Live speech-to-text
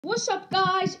What's up,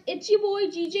 guys? It's your boy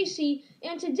GJC,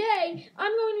 and today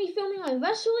I'm going to be filming my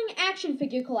wrestling action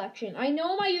figure collection. I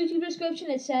know in my YouTube description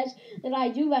it says that I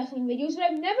do wrestling videos, but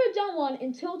I've never done one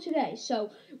until today. So,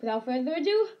 without further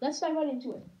ado, let's dive right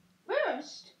into it.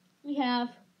 First, we have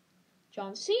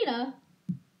John Cena,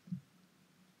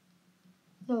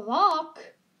 The Rock,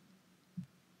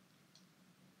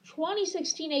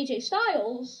 2016 AJ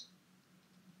Styles,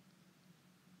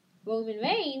 Roman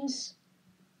Reigns,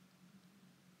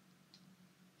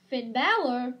 Finn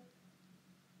Balor,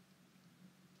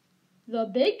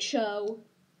 The Big Show,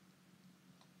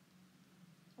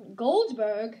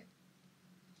 Goldberg,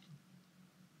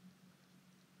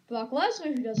 Brock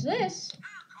Lesnar, who does this,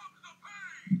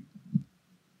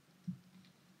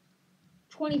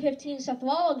 2015 Seth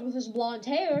Rollins with his blonde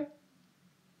hair,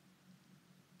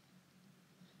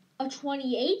 a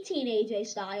 2018 AJ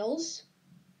Styles,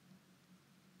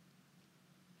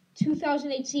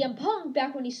 2008 CM Punk,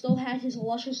 back when he still had his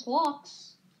luscious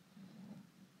locks,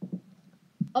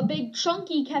 a big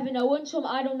chunky Kevin Owens from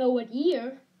I don't know what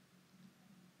year,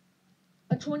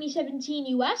 a 2017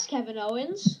 US Kevin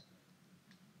Owens,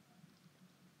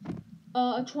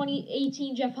 a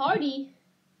 2018 Jeff Hardy,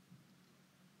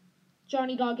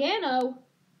 Johnny Gargano,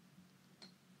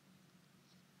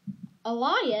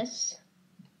 Elias,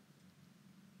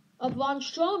 a Braun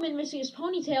Strowman missing his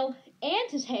ponytail and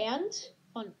his hand,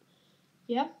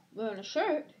 wearing a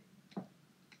shirt,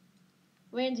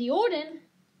 Randy Orton,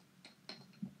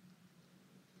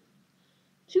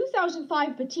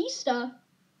 2005 Batista,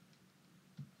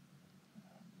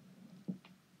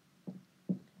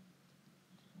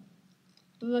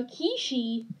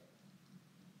 Rikishi,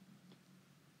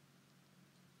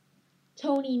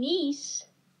 Tony Nese,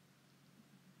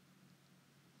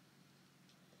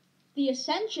 The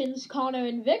Ascensions, Connor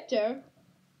and Victor,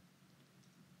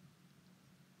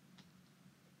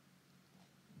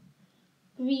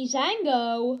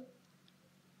 Breezango,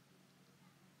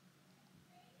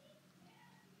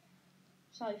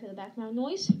 sorry for the background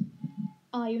noise,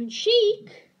 Iron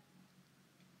Sheik,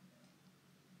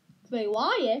 Bray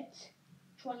Wyatt,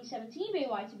 2017 Bray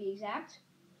Wyatt to be exact,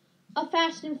 a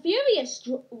Fast and Furious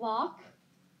Rock,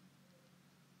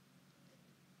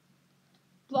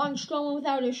 Braun Strowman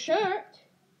without his shirt,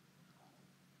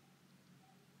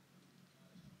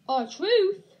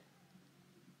 R-Truth,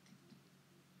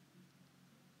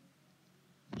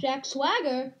 Jack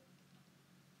Swagger,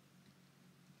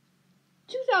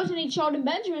 2008 Shelton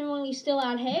Benjamin when he still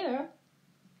had hair,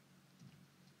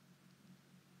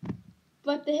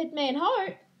 Bret the Hitman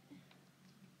Hart,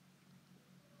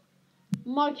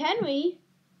 Mark Henry,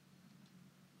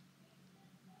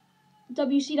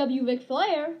 WCW Ric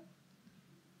Flair,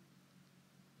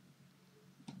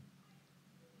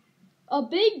 a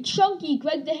big chunky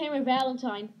Greg the Hammer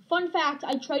Valentine. Fun fact,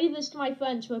 I traded this to my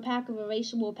friends for a pack of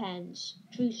erasable pens.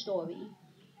 True story.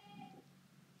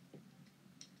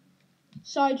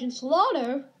 Sergeant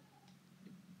Slaughter,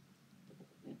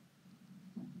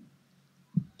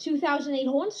 2008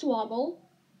 Hornswoggle,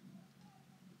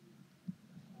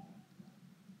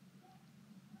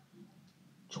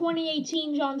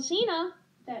 (2018) John Cena,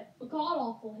 that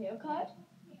god-awful haircut,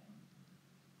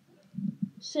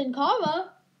 Sin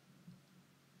Cara,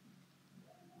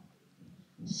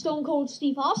 Stone Cold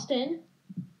Steve Austin,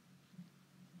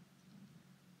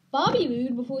 Bobby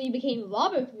Roode before he became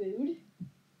Robert Roode,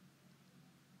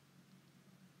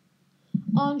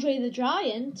 Andre the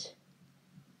Giant,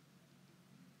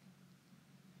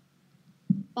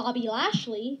 Bobby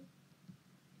Lashley,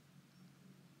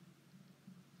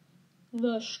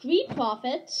 the Street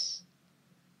Profits,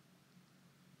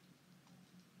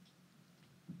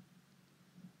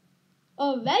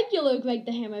 a regular Greg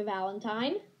the Hammer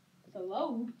Valentine, with a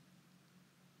robe,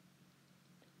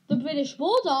 the British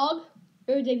Bulldog,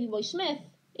 Davey Boy Smith,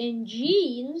 in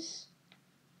jeans,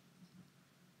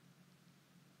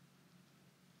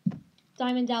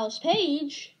 Diamond Dallas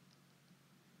Page,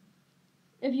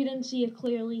 if you didn't see it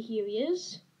clearly, here he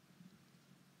is,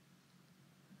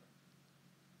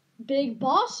 Big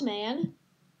Boss Man,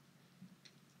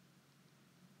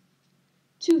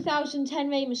 2010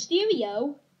 Rey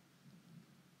Mysterio,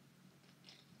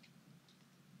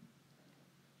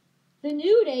 the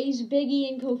New Day's Biggie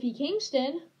and Kofi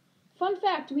Kingston. Fun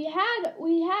fact: we had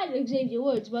Xavier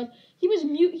Woods, but he was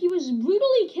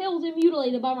brutally killed and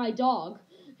mutilated by my dog,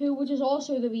 which is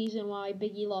also the reason why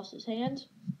Biggie lost his hand.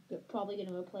 They're probably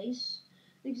gonna replace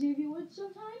Xavier Woods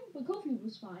sometime, but Kofi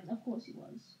was fine. Of course he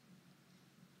was.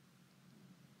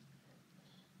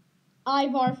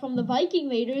 Ivar from the Viking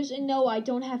Raiders, and no, I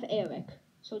don't have Eric,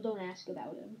 so don't ask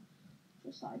about him.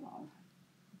 Just Ivar.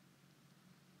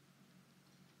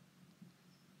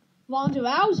 Ronda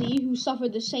Rousey, who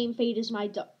suffered the same fate as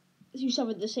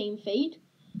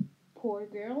Poor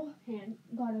girl,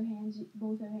 got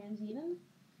both her hands eaten.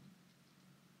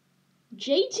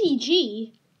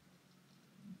 JTG.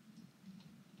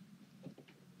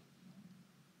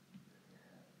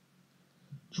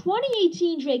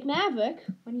 (2018) Drake Maverick,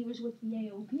 when he was with the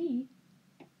AOP.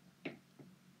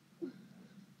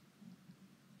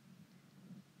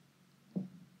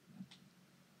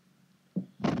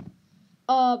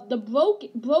 The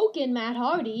broken Matt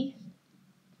Hardy,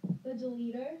 the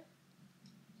deleter.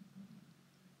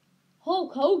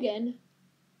 Hulk Hogan.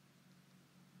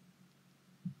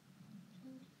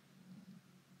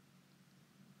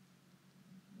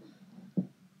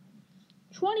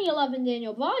 (2011)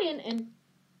 Daniel Bryan, and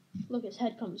look, his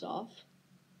head comes off.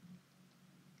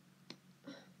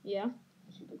 Yeah,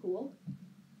 super cool.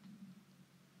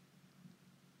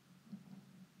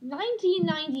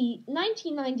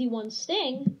 1991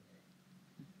 Sting.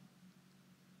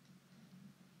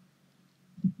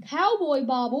 Cowboy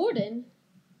Bob Orton.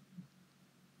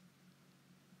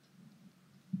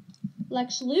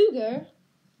 Lex Luger.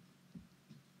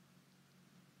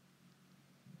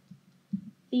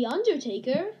 The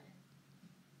Undertaker.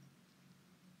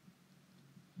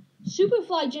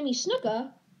 Superfly Jimmy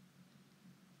Snuka.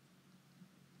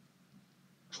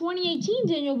 2018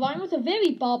 Daniel Bryan with a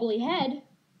very bobbly head.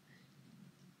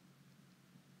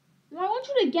 Now I want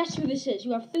you to guess who this is.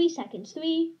 You have 3 seconds.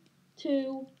 3,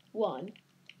 2, 1.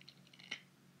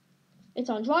 It's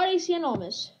Andrade Cien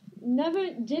Almas.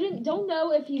 Don't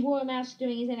know if he wore a mask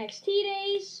during his NXT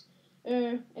days,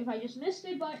 or if I just missed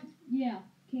it, but yeah,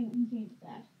 he came with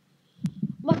that.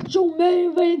 Macho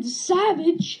Man Randy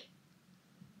Savage.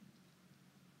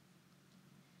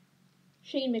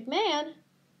 Shane McMahon.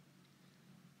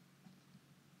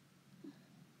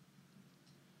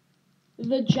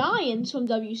 The Giants from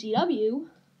WCW.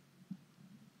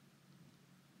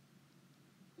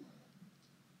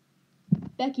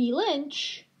 Becky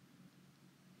Lynch.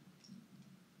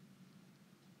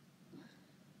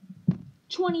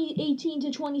 2018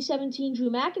 to 2017 Drew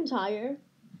McIntyre.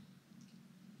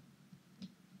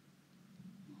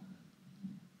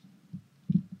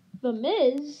 The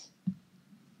Miz.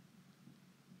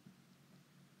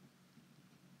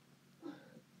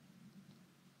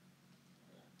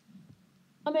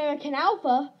 American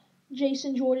Alpha,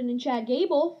 Jason Jordan and Chad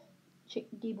Gable.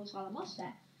 Gable's got a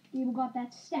mustache. Gable got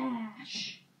that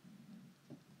stash.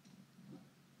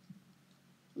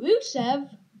 Rusev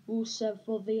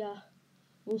for the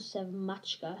Rusev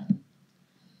Machka.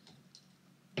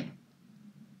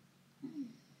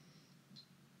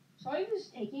 Sorry if this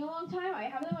is taking a long time. I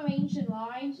have them arranged in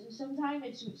lines, and sometimes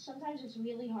it's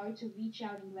really hard to reach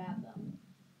out and grab them.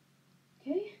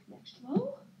 Okay, next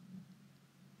row.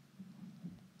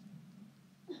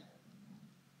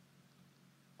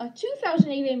 A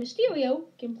 2008 Rey Mysterio,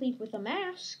 complete with a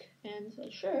mask and a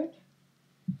shirt.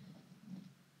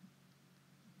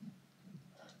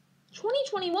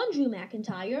 2021 Drew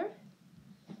McIntyre.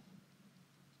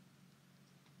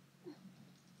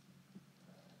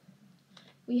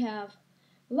 We have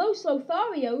Los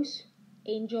Lotharios,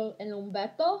 Angel and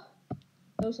Humberto.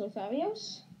 Los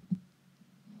Lotharios.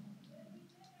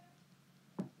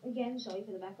 Again, sorry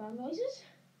for the background noises.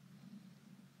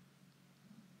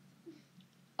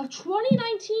 A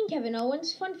 2019 Kevin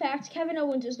Owens. Fun fact, Kevin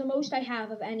Owens is the most I have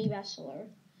of any wrestler.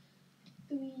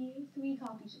 Three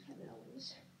copies of Kevin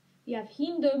Owens. We have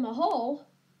Jinder Mahal.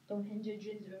 Don't hinder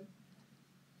Jinder.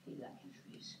 Hate that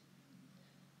catchphrase.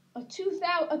 A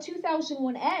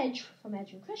 2001 Edge from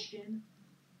Edge and Christian.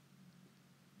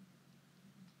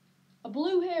 A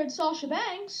blue-haired Sasha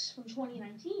Banks from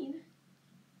 2019.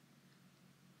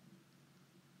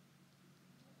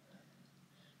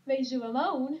 Razor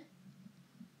Ramon.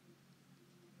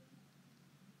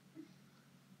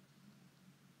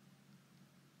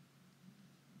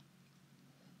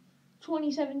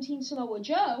 2017 Samoa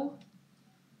Joe.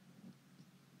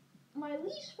 My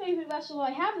least favorite wrestler I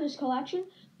have in this collection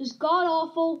is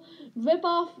god-awful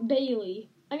rip-off Bayley.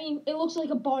 I mean, it looks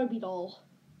like a Barbie doll.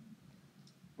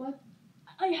 But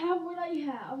I have what I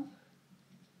have.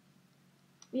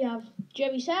 We have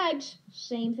Jerry Sags.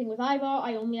 Same thing with Ivar.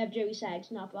 I only have Jerry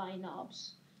Sags, not Brian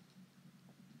Knobbs.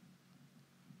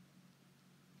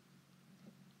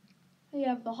 We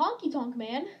have the Honky Tonk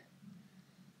Man.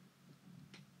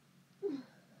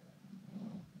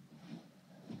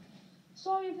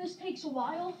 Sorry if this takes a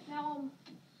while. Now I'm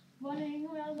running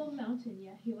around the mountain.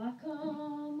 Yeah, here I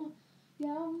come.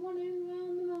 Yeah, I'm running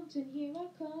around the mountain. Here I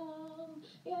come.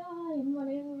 Yeah, I'm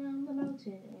running around the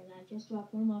mountain. And I just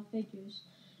dropped one of my figures.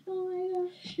 Oh my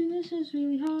gosh, this is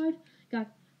really hard. Got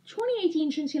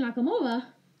 2018 Shinsuke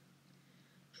Nakamura.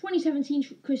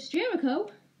 2017 Chris Jericho,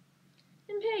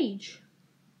 and Paige.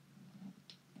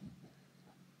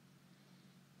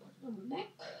 Put them back,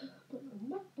 put them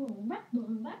back, put them back, put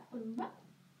them back, put them back.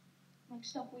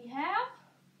 Next up we have...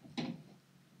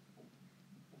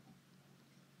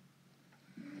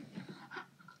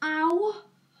 Ow!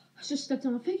 I just stepped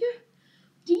on a figure.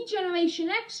 D-Generation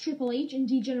X Triple H and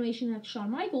D-Generation X Shawn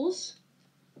Michaels.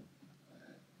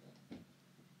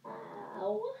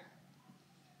 Ow.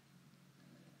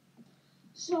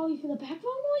 Sorry for the background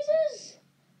noises.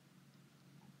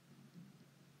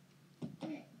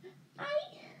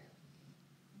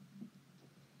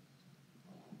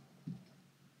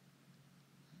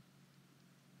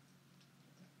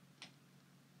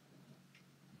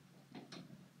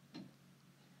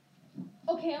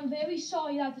 Okay, I'm very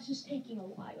sorry that this is taking a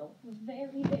while. I'm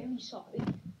very, very sorry.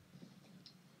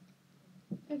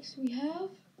 Next we have...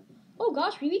 Oh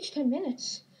gosh, we reached 10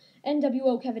 minutes.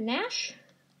 NWO Kevin Nash.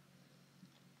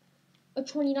 A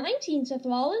 2019 Seth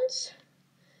Rollins.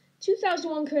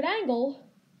 2001 Kurt Angle.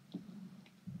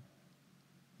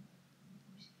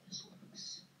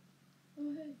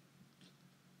 Okay.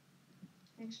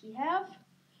 Next we have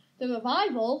The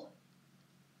Revival.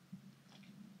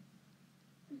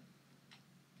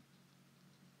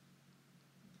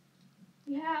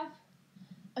 We have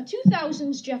a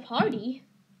 2000s Jeff Hardy.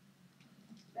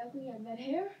 Back when he had red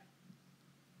hair.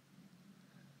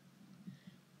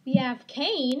 We have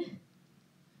Kane.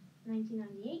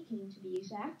 1998 Kane to be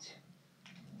exact.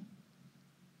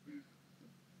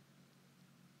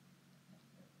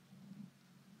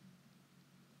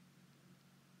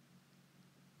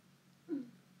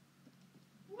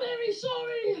 Very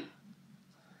sorry.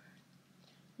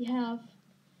 We have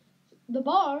The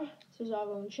Bar.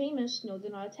 Cesaro and Sheamus. No, they're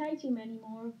not a tag team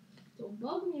anymore. Don't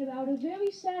bug me about it.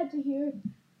 Very sad to hear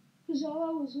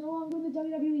Cesaro is no longer in the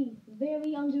WWE.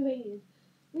 Very underrated.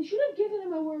 They should have given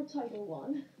him a world title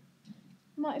run.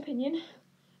 In my opinion.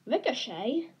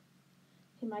 Ricochet.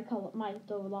 Okay, my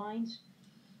throw lines.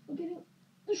 I'm getting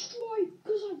destroyed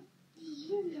because I'm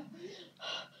very...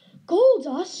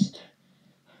 Goldust.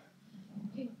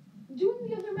 Okay, doing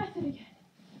the other method again.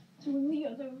 Doing the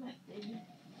other method.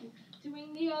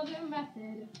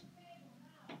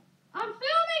 I'm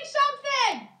filming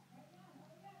something!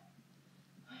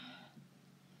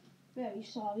 Very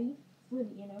sorry for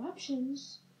the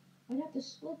interruptions. I'd have to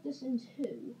split this in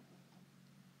two.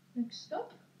 Next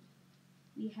up,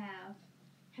 we have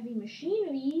Heavy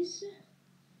Machineries.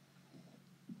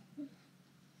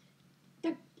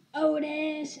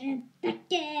 Otis and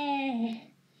Tucker.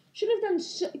 Could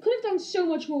have done so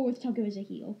much more with Tucker as a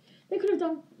heel. They could have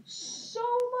done so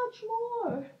much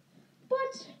more.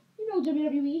 But, you know,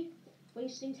 WWE,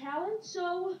 wasting talent,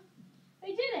 so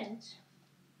they didn't.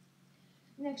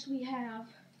 Next we have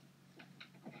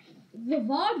the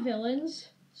Vaudevillains,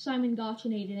 Simon Gotch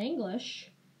and Aiden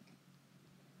English.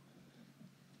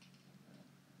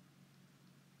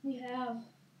 We have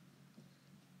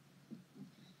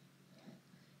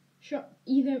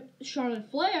either Charlotte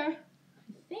Flair,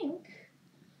 I think.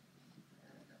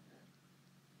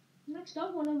 Next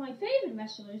up, one of my favorite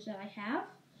wrestlers that I have.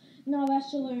 Not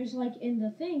wrestlers like in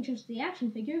the thing, just the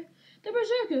action figure. The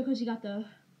Berserker, because he got the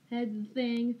head, the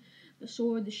thing, the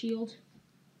sword, the shield.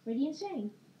 Pretty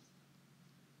insane.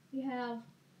 We have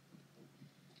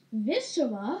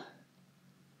Viscera.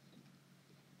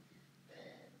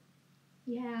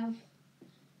 We have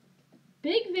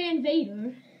Big Van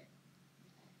Vader.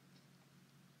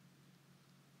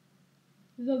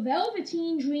 The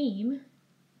Velveteen Dream.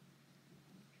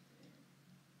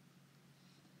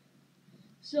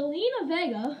 Zelina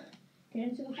Vega. Get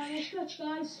into the final stretch,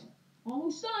 guys.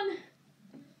 Almost done.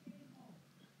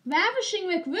 Ravishing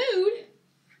Rick Rude.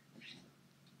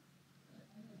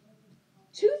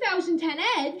 2010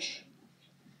 Edge.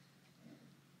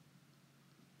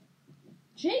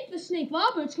 Jake the Snake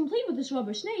Roberts, complete with this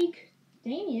rubber snake.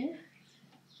 Damien.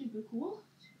 Super cool.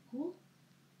 Super cool.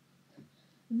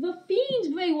 The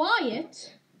Fiend Bray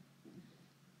Wyatt.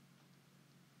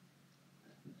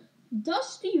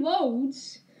 Dusty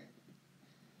Rhodes.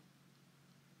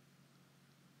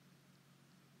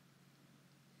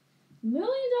 $1 Million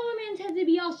Man Ted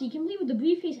DiBiase, complete with the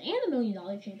briefcase and the $1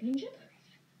 Million Championship.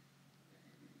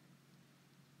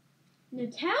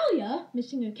 Natalya,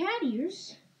 missing her cat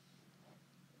ears.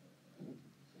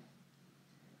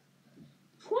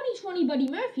 2020 Buddy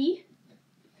Murphy.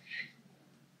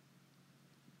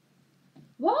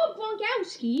 Rob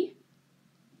Gronkowski,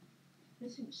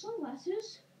 missing his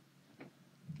sunglasses.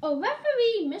 A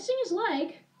referee missing his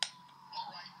leg.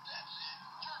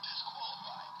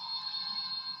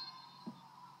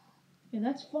 Yeah,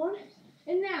 that's fun.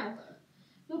 And now,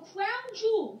 the crown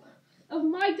jewel of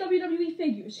my WWE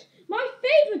figures. My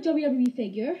favorite WWE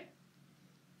figure,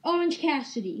 Orange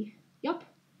Cassidy. Yup,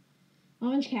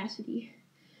 Orange Cassidy.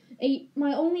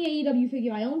 My only AEW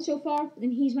figure I own so far,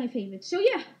 and he's my favorite. So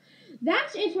yeah,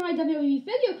 that's it for my WWE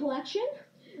figure collection.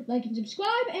 Like and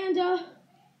subscribe, and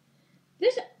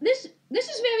this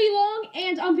is very long,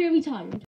 and I'm very tired.